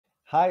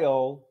Hi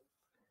all!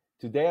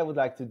 Today I would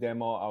like to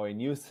demo our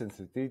new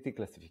sensitivity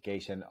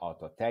classification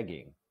auto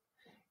tagging.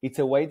 It's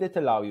a way that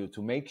allows you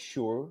to make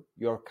sure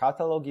your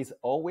catalog is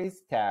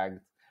always tagged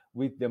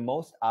with the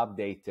most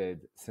updated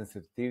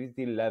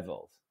sensitivity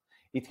levels.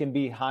 It can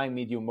be high,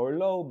 medium, or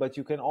low, but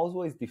you can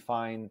always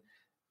define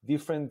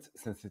different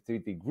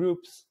sensitivity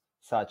groups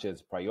such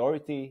as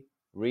priority,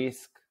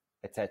 risk,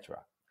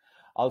 etc.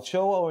 I'll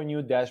show our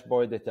new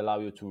dashboard that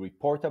allows you to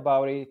report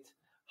about it,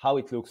 how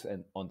it looks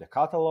on the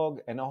catalog,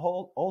 and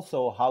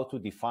also how to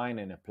define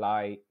and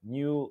apply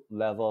new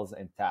levels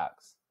and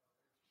tags.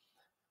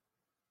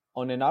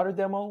 On another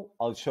demo,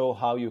 I'll show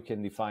how you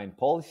can define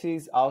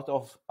policies out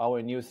of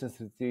our new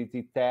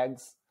sensitivity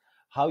tags,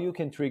 how you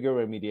can trigger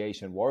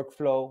remediation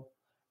workflow,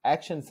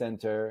 action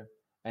center,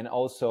 and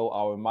also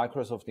our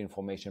Microsoft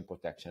Information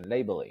Protection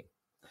labeling.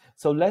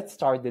 So let's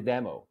start the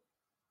demo.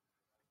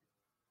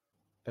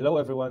 Hello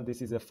everyone,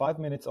 this is a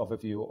 5-minute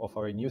overview of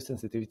our new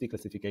sensitivity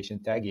classification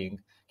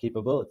tagging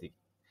capability.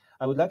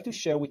 I would like to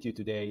share with you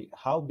today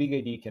how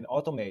BigID can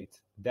automate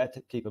that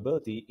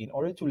capability in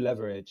order to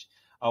leverage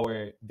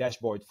our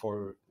dashboard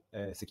for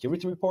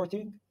security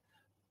reporting,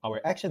 our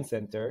action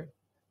center,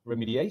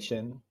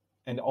 remediation,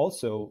 and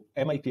also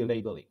MIP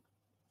labeling.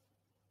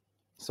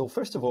 So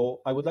first of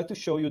all, I would like to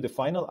show you the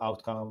final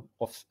outcome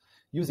of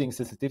using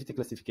sensitivity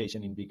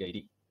classification in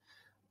BigID.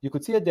 You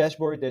could see a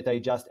dashboard that I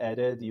just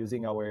added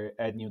using our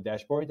Add New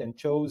Dashboard and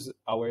chose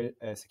our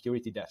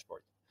security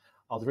dashboard.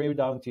 I'll drill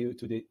down to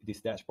this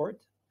dashboard,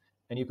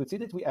 and you could see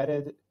that we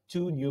added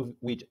 2 new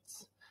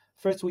widgets.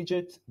 First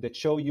widget that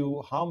show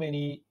you how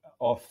many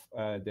of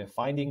the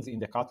findings in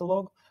the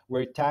catalog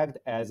were tagged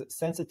as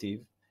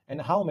sensitive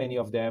and how many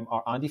of them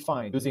are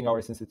undefined using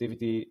our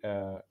sensitivity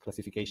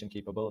classification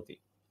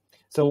capability.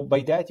 So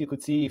by that, you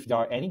could see if there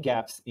are any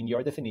gaps in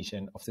your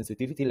definition of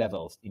sensitivity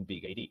levels in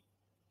BigID.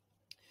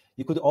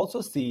 You could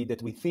also see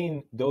that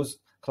within those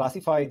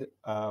classified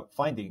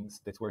findings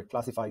that were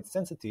classified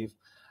sensitive,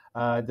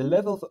 the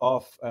levels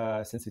of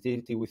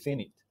sensitivity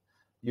within it.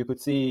 You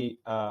could see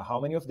how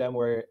many of them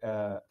were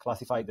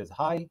classified as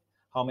high,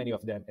 how many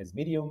of them as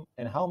medium,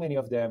 and how many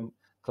of them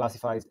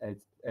classified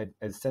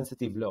as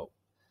sensitive low.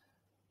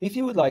 If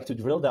you would like to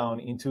drill down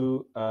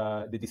into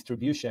the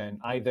distribution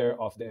either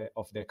of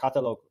the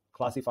catalog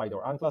classified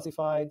or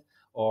unclassified,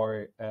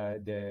 or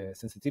the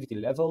sensitivity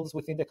levels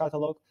within the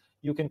catalog,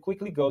 you can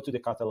quickly go to the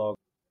catalog.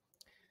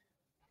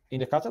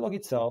 In the catalog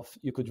itself,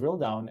 you could drill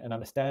down and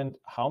understand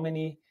how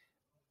many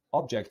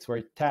objects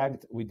were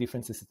tagged with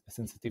different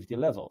sensitivity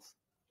levels.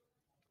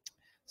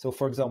 So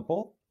for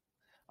example,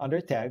 under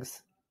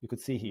tags, you could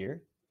see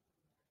here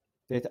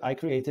that I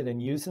created a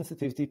new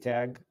sensitivity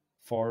tag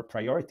for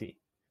priority,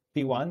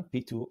 P1,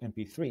 P2, and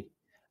P3.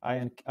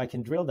 I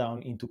can drill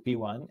down into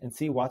P1 and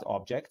see what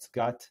objects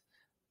got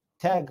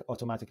tag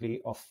automatically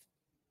of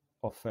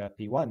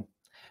P1.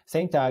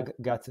 Same tag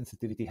got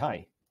sensitivity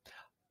high.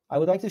 I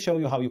would like to show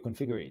you how you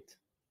configure it.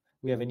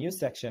 We have a new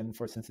section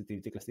for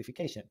sensitivity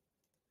classification.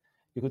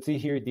 You could see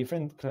here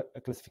different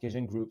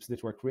classification groups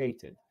that were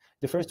created.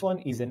 The first one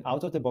is an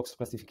out-of-the-box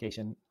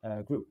classification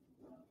group.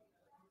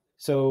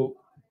 So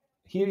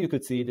here you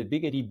could see that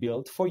BigID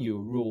built for you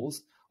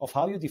rules of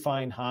how you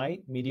define high,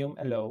 medium,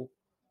 and low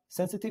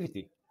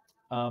sensitivity.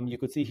 You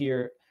could see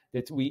here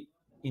that we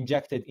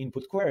injected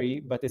input query,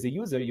 but as a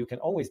user, you can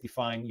always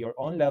define your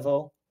own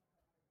level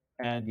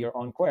and your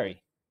own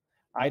query,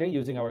 either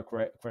using our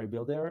query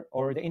builder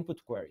or the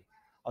input query.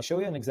 I'll show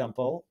you an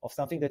example of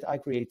something that I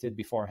created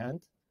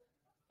beforehand.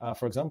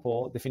 For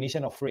example,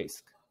 definition of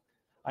risk.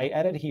 I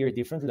added here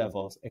different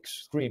levels: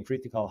 extreme,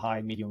 critical,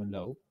 high, medium, and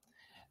low.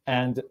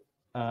 And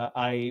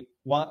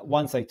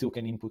once I took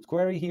an input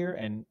query here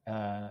and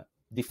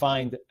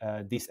defined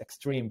this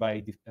extreme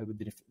by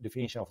the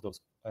definition of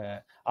those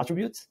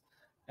attributes.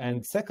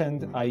 And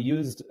second, I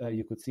used,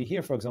 you could see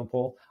here, for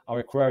example,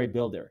 our query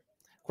builder.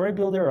 Query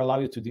builder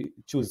allows you to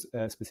choose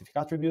specific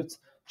attributes,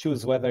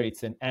 choose whether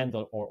it's an and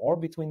or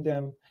between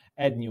them,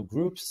 add new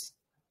groups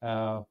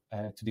to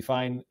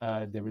define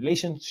the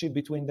relationship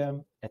between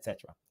them,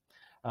 etc.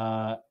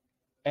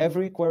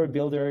 Every query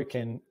builder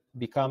can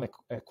become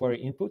a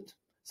query input,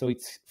 so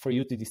it's for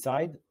you to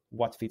decide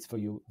what fits for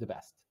you the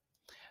best.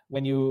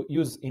 When you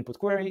use input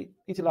query,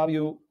 it allows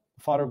you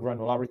further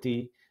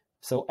granularity.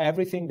 So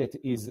everything that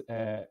is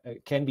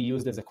can be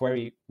used as a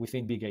query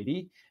within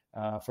BigID,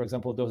 for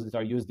example, those that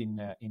are used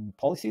in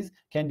policies,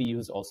 can be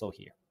used also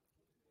here.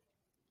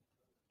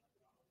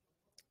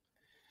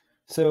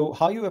 So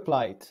how you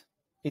apply it?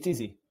 It's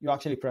easy. You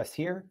actually press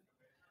here,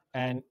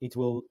 and it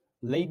will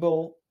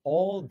label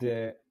all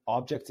the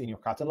objects in your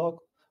catalog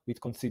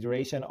with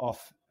consideration of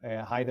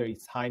either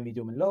it's high,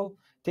 medium, and low,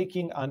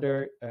 taking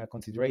under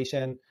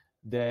consideration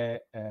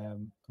the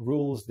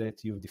rules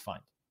that you've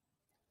defined.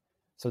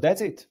 So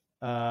that's it.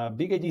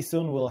 BigID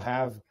soon will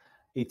have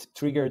it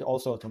triggered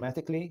also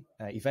automatically,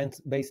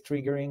 event-based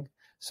triggering.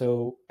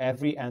 So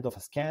every end of a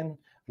scan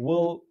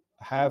will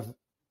have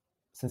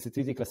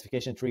sensitivity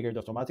classification triggered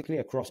automatically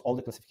across all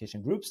the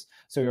classification groups.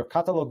 So your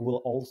catalog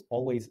will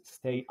always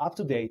stay up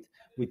to date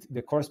with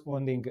the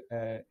corresponding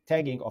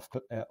tagging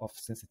of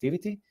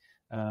sensitivity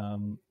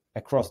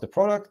across the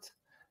product.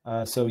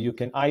 So you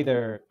can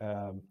either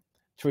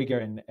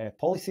trigger a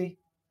policy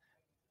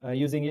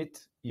using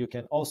it. You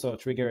can also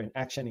trigger an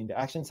action in the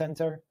Action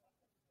Center.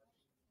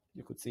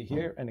 You could see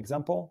here an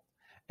example.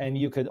 And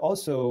you could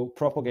also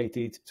propagate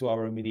it to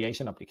our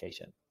remediation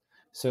application.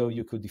 So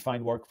you could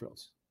define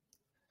workflows.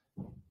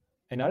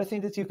 Another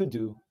thing that you could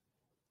do,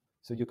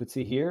 so you could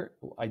see here,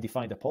 I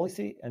defined a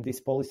policy, and this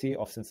policy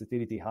of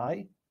sensitivity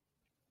high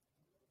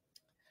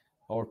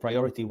or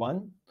priority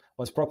 1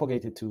 was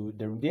propagated to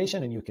the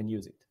remediation, and you can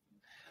use it.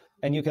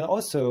 And you can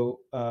also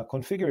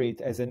configure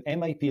it as an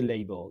MIP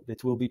label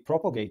that will be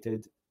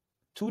propagated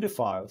to the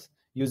files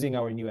using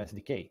our new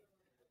SDK.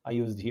 I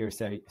used here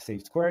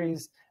saved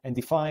queries and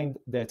defined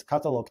that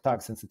catalog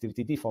tag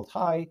sensitivity default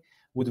high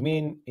would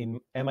mean in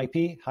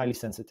MIP highly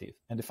sensitive,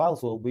 and the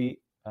files will be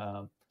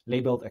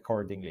labeled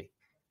accordingly.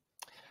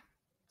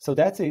 So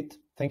that's it.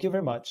 Thank you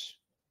very much.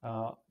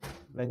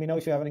 Let me know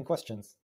if you have any questions.